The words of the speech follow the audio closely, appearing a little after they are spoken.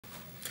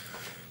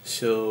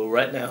So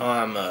right now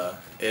I'm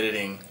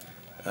editing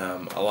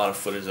a lot of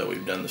footage that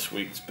we've done this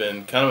week. It's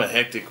been kind of a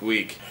hectic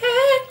week.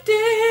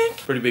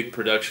 Pretty big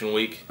production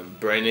week.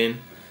 Brandon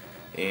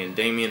and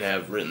Damien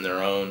have written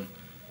their own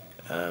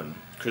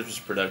Christmas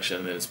production,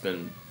 and it's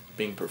been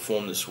being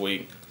performed this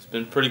week. It's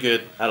been pretty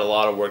good. Had a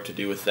lot of work to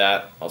do with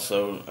that.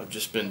 Also, I've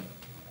just been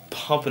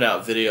pumping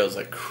out videos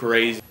like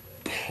crazy.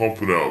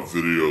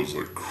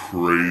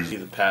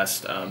 The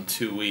past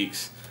 2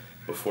 weeks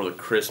before the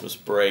Christmas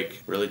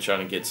break, really trying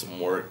to get some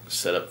work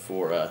set up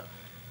for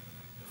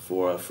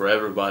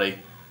everybody.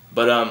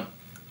 But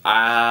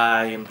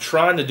I am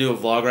trying to do a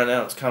vlog right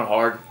now. It's kind of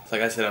hard.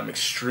 Like I said, I'm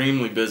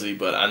extremely busy,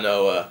 but I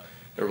know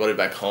everybody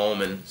back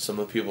home and some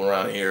of the people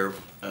around here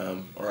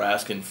are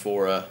asking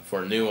for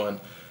a new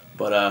one.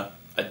 But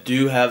I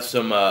do have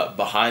some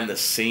behind the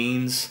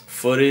scenes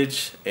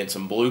footage and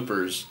some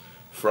bloopers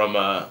from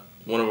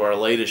one of our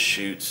latest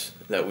shoots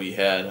that we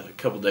had a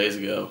couple days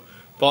ago.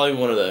 Probably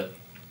one of the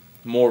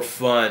more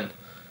fun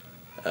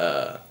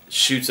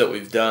shoots that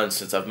we've done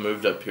since I've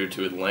moved up here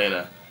to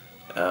Atlanta.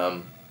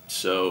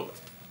 So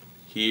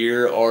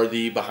here are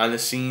the behind the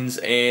scenes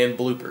and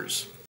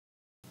bloopers.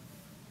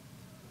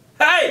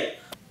 Hey!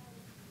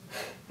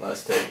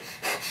 Last take.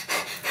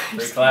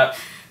 Great clap.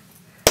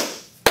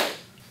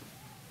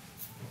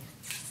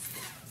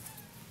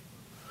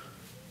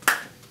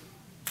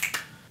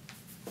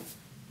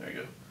 There you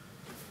go.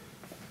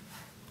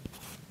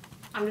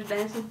 I'm just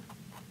dancing.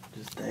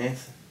 Just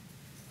dancing.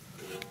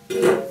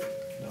 Don't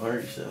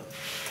hurt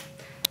yourself.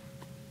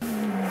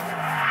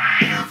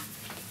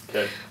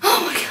 Okay. Oh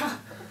my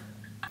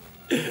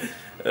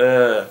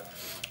god.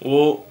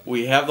 Well,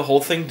 we have the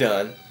whole thing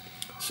done,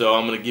 so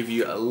I'm going to give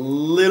you a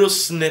little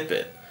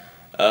snippet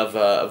of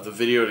the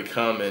video to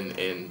come,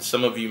 and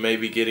some of you may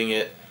be getting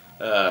it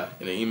in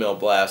an email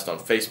blast on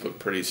Facebook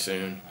pretty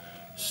soon.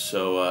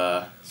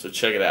 So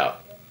check it out.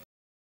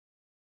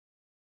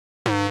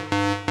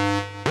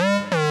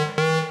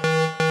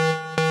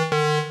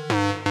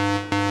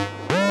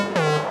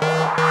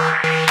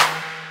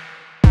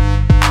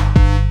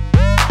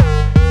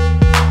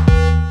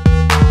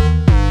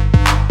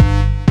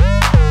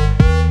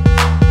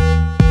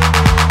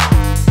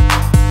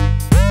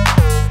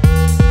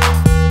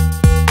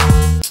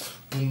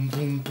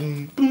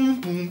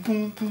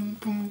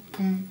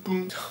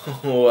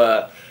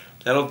 So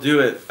that'll do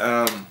it.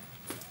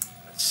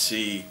 Let's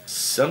see.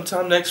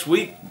 Sometime next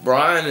week,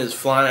 Brian is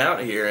flying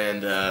out here,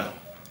 and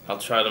I'll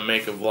try to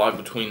make a vlog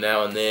between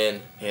now and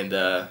then, and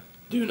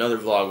do another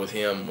vlog with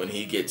him when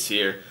he gets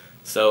here.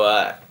 So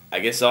I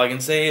guess all I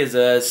can say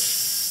is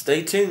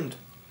stay tuned.